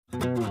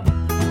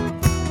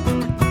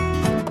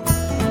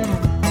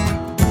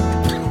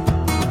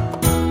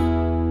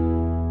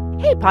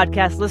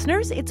podcast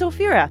listeners. It's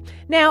Ophira.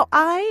 Now,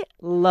 I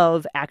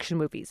love action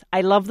movies.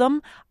 I love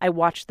them. I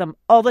watch them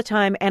all the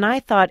time, and I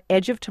thought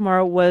Edge of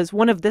Tomorrow was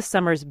one of this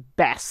summer's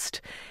best.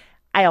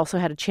 I also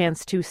had a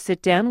chance to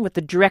sit down with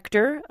the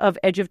director of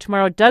Edge of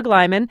Tomorrow, Doug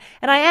Liman,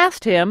 and I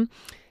asked him,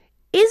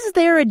 is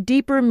there a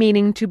deeper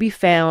meaning to be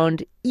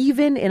found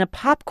even in a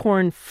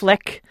popcorn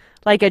flick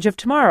like Edge of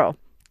Tomorrow?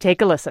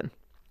 Take a listen.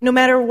 No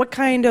matter what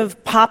kind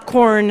of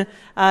popcorn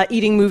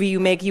eating movie you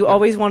make, you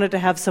always wanted to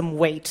have some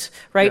weight,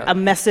 right? Yeah. A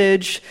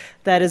message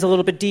that is a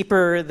little bit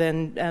deeper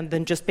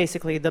than just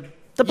basically the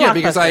blockbuster. Yeah,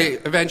 because I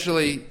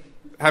eventually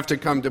have to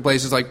come to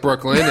places like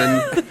Brooklyn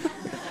and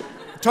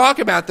talk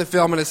about the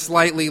film in a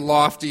slightly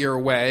loftier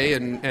way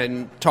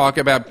and talk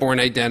about Bourne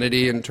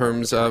Identity in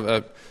terms of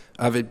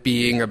it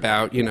being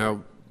about, you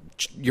know,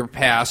 your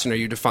past and are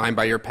you defined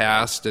by your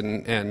past,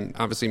 and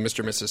obviously Mr.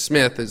 and Mrs.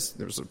 Smith,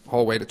 there's a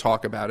whole way to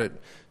talk about it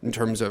in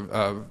terms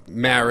of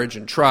marriage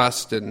and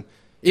trust, and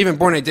even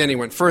Bourne Identity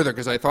went further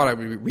because I thought I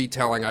would be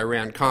retelling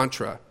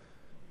Iran-Contra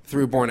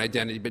through Bourne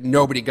Identity, but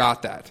nobody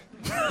got that.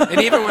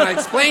 And even when I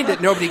explained it,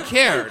 nobody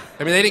cared.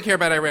 I mean, they didn't care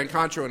about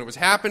Iran-Contra when it was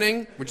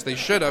happening, which they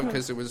should have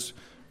because it was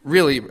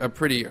really a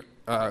pretty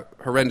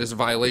horrendous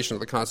violation of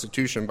the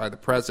Constitution by the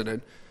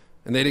president,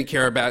 and they didn't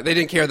care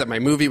that my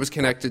movie was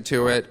connected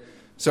to it.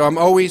 So I'm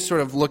always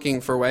sort of looking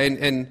for a way,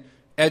 and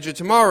Edge of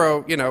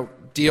Tomorrow, you know,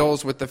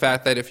 deals with the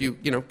fact that if you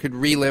could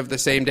relive the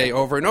same day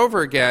over and over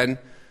again,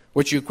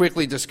 what you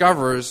quickly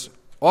discover is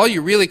all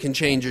you really can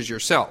change is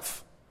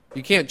yourself.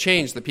 You can't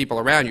change the people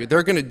around you.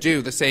 They're going to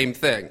do the same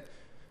thing.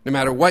 No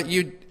matter what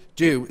you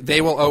do, they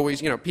will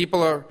always,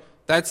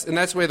 that's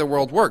the way the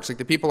world works. Like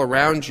the people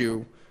around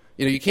you,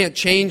 you can't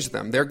change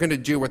them. They're going to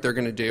do what they're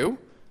going to do,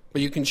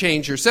 but you can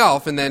change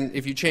yourself, and then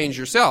if you change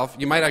yourself,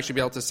 you might actually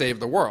be able to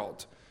save the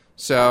world.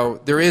 So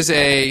there's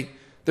a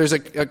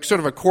sort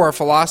of a core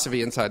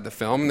philosophy inside the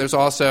film. There's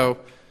also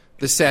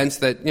the sense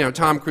that,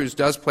 Tom Cruise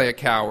does play a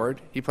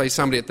coward. He plays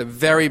somebody at the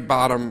very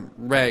bottom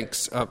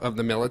ranks of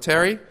the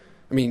military.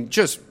 I mean,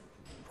 just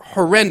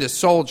horrendous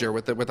soldier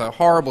with a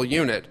horrible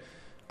unit.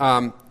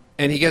 And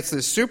he gets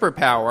this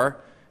superpower,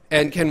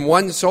 and can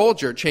one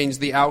soldier change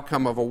the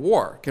outcome of a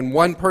war? Can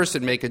one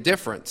person make a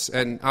difference?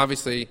 And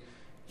obviously,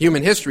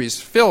 human history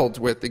is filled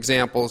with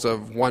examples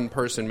of one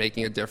person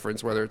making a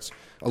difference, whether it's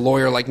a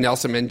lawyer like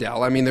Nelson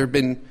Mandela. I mean, there have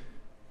been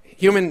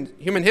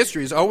human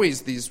history is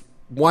always these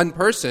one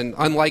person,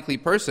 unlikely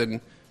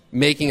person,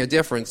 making a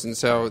difference. And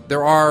so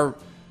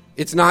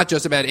it's not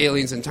just about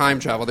aliens and time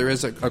travel. There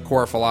is a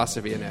core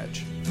philosophy in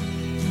Edge.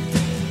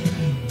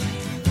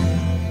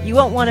 You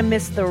won't want to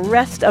miss the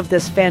rest of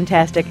this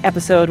fantastic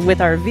episode with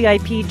our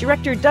VIP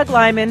director, Doug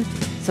Liman,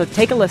 so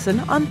take a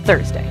listen on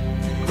Thursday.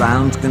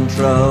 Ground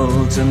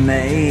control to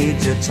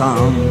Major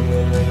Tom.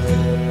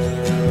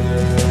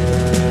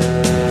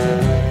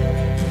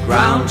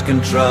 Ground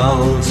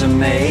control to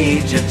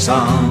Major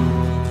Tom.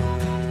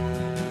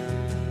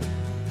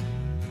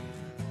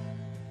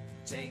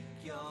 Take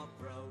your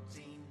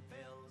protein.